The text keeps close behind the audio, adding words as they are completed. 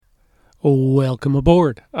Welcome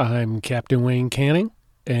aboard. I'm Captain Wayne Canning,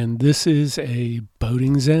 and this is a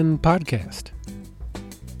Boating Zen podcast.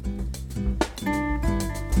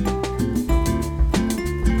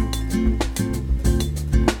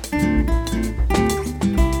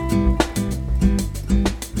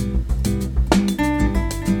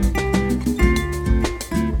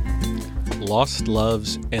 Lost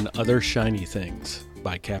Loves and Other Shiny Things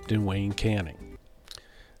by Captain Wayne Canning.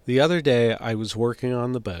 The other day I was working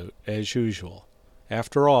on the boat, as usual.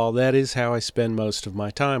 After all, that is how I spend most of my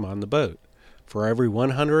time on the boat. For every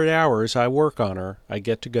 100 hours I work on her, I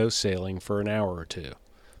get to go sailing for an hour or two.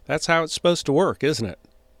 That's how it's supposed to work, isn't it?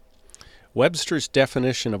 Webster's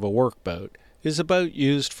definition of a workboat is a boat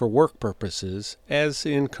used for work purposes, as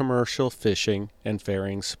in commercial fishing and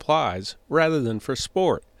ferrying supplies, rather than for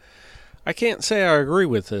sport. I can't say I agree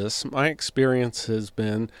with this. My experience has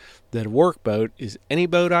been that a workboat is any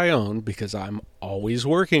boat I own because I'm always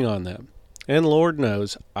working on them. And Lord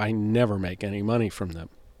knows, I never make any money from them.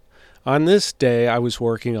 On this day, I was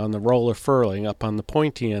working on the roller furling up on the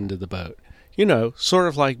pointy end of the boat. You know, sort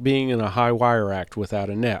of like being in a high wire act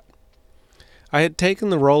without a net. I had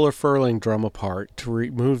taken the roller furling drum apart to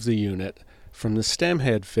remove the unit from the stem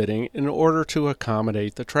head fitting in order to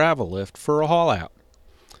accommodate the travel lift for a haul out.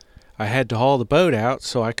 I had to haul the boat out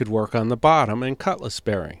so I could work on the bottom and cutlass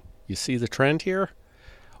bearing. You see the trend here?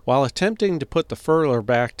 While attempting to put the furler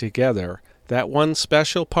back together, that one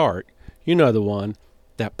special part, you know the one,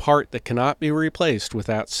 that part that cannot be replaced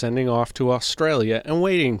without sending off to Australia and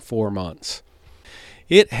waiting 4 months.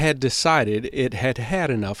 It had decided it had had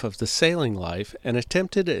enough of the sailing life and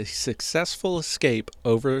attempted a successful escape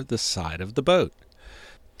over the side of the boat.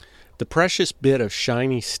 The precious bit of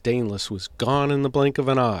shiny stainless was gone in the blink of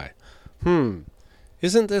an eye.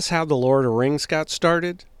 Isn't this how the Lord of the Rings got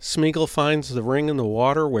started? Smeagol finds the ring in the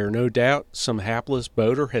water where no doubt some hapless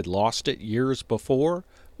boater had lost it years before?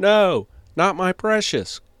 No, not my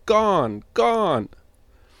precious. Gone, gone.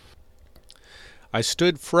 I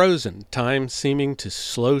stood frozen, time seeming to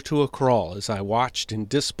slow to a crawl as I watched in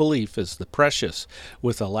disbelief as the precious,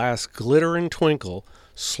 with a last glitter and twinkle,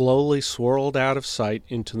 slowly swirled out of sight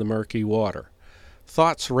into the murky water.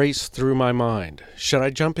 Thoughts raced through my mind. Should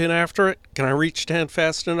I jump in after it? Can I reach down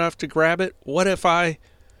fast enough to grab it? What if I...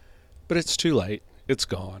 But it's too late. It's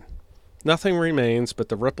gone. Nothing remains but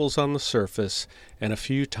the ripples on the surface and a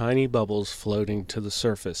few tiny bubbles floating to the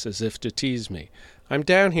surface as if to tease me. I'm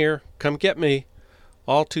down here. Come get me.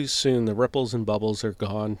 All too soon the ripples and bubbles are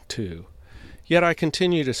gone too. Yet I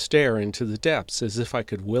continue to stare into the depths as if I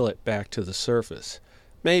could will it back to the surface.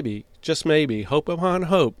 Maybe, just maybe, hope upon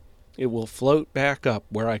hope, it will float back up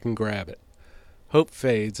where I can grab it. Hope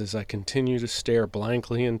fades as I continue to stare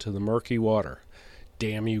blankly into the murky water.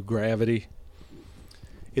 Damn you, gravity.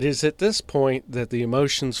 It is at this point that the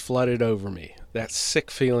emotions flooded over me. That sick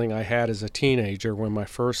feeling I had as a teenager when my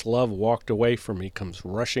first love walked away from me comes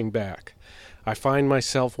rushing back. I find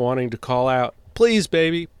myself wanting to call out, "Please,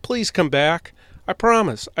 baby, please come back. I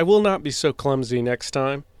promise I will not be so clumsy next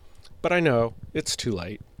time." But I know it's too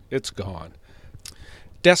late. It's gone.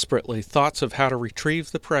 Desperately, thoughts of how to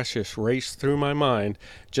retrieve the precious raced through my mind,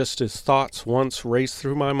 just as thoughts once raced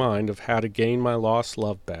through my mind of how to gain my lost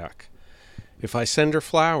love back. If I send her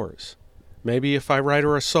flowers, maybe if I write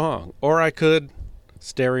her a song, or I could...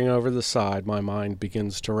 Staring over the side, my mind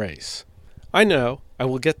begins to race. I know, I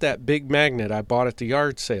will get that big magnet I bought at the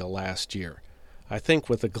yard sale last year. I think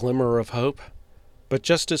with a glimmer of hope. But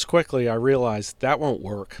just as quickly I realize that won't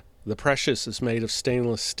work. The precious is made of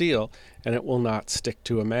stainless steel, and it will not stick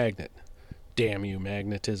to a magnet. Damn you,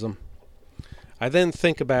 magnetism. I then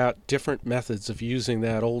think about different methods of using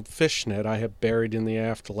that old fishnet I have buried in the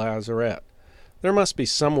aft lazarette. There must be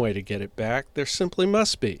some way to get it back. There simply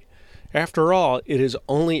must be. After all, it is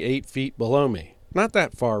only 8 feet below me. Not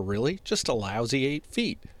that far, really. Just a lousy 8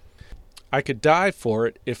 feet. I could dive for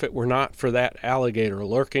it if it were not for that alligator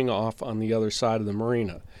lurking off on the other side of the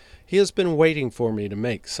marina. He has been waiting for me to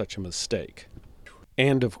make such a mistake.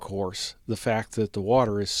 And, of course, the fact that the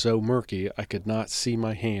water is so murky I could not see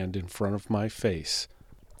my hand in front of my face.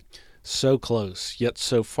 So close, yet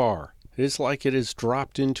so far. It is like it has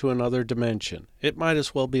dropped into another dimension. It might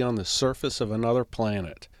as well be on the surface of another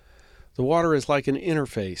planet. The water is like an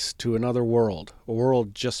interface to another world, a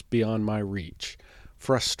world just beyond my reach.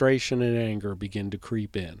 Frustration and anger begin to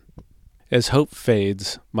creep in. As hope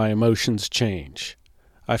fades, my emotions change.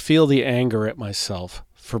 I feel the anger at myself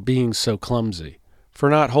for being so clumsy, for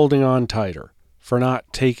not holding on tighter, for not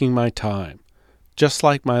taking my time. Just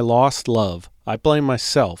like my lost love, I blame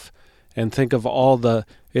myself and think of all the,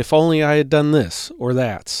 if only I had done this or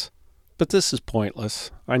that's. But this is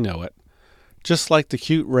pointless. I know it. Just like the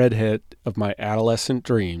cute redhead of my adolescent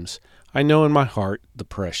dreams, I know in my heart the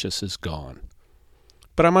precious is gone.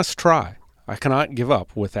 But I must try. I cannot give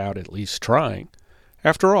up without at least trying.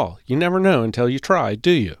 After all, you never know until you try,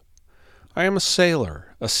 do you? I am a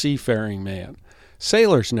sailor, a seafaring man.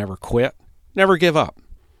 Sailors never quit, never give up,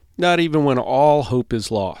 not even when all hope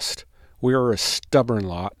is lost. We are a stubborn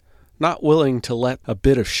lot, not willing to let a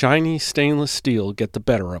bit of shiny stainless steel get the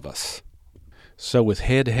better of us. So with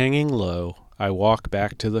head hanging low, I walk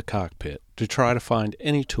back to the cockpit to try to find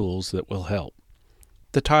any tools that will help.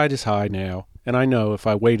 The tide is high now, and I know if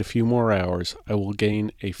I wait a few more hours, I will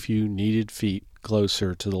gain a few needed feet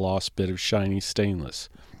closer to the lost bit of shiny stainless.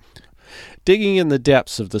 Digging in the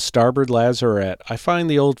depths of the starboard lazarette, I find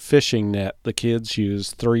the old fishing net the kids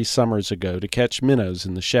used 3 summers ago to catch minnows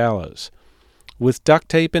in the shallows. With duct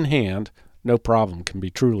tape in hand, no problem can be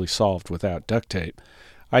truly solved without duct tape,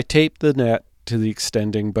 I tape the net to the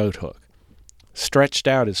extending boat hook. Stretched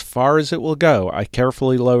out as far as it will go, I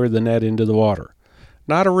carefully lower the net into the water.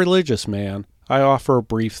 Not a religious man, I offer a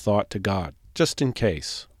brief thought to God, just in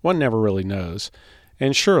case. One never really knows,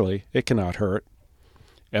 and surely it cannot hurt.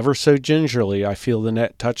 Ever so gingerly I feel the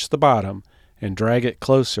net touch the bottom and drag it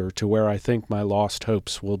closer to where I think my lost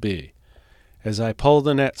hopes will be. As I pull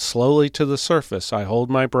the net slowly to the surface, I hold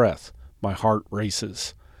my breath. My heart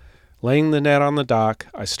races. Laying the net on the dock,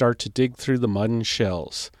 I start to dig through the mud and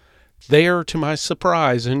shells. There, to my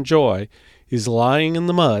surprise and joy, is lying in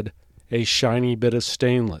the mud a shiny bit of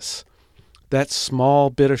stainless. That small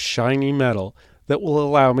bit of shiny metal that will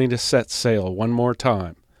allow me to set sail one more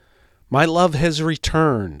time. My love has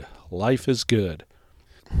returned. Life is good.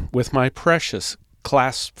 With my precious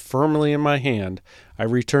clasped firmly in my hand, I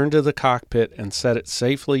return to the cockpit and set it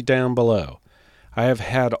safely down below. I have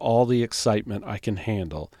had all the excitement I can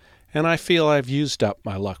handle, and I feel I've used up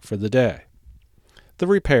my luck for the day. The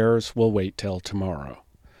repairs will wait till tomorrow.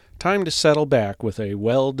 Time to settle back with a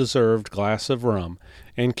well-deserved glass of rum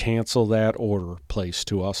and cancel that order placed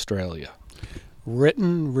to Australia.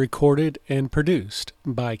 Written, recorded, and produced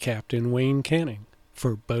by Captain Wayne Canning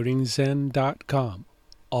for BoatingZen.com.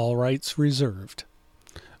 All rights reserved.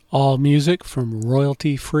 All music from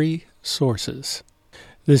royalty-free sources.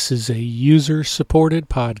 This is a user-supported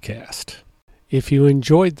podcast. If you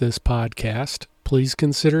enjoyed this podcast, please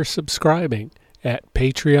consider subscribing at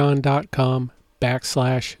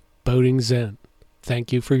patreon.com/BoatingZen.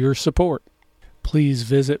 Thank you for your support. Please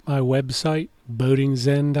visit my website,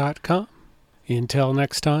 BoatingZen.com. Until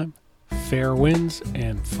next time, fair winds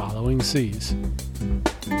and following seas.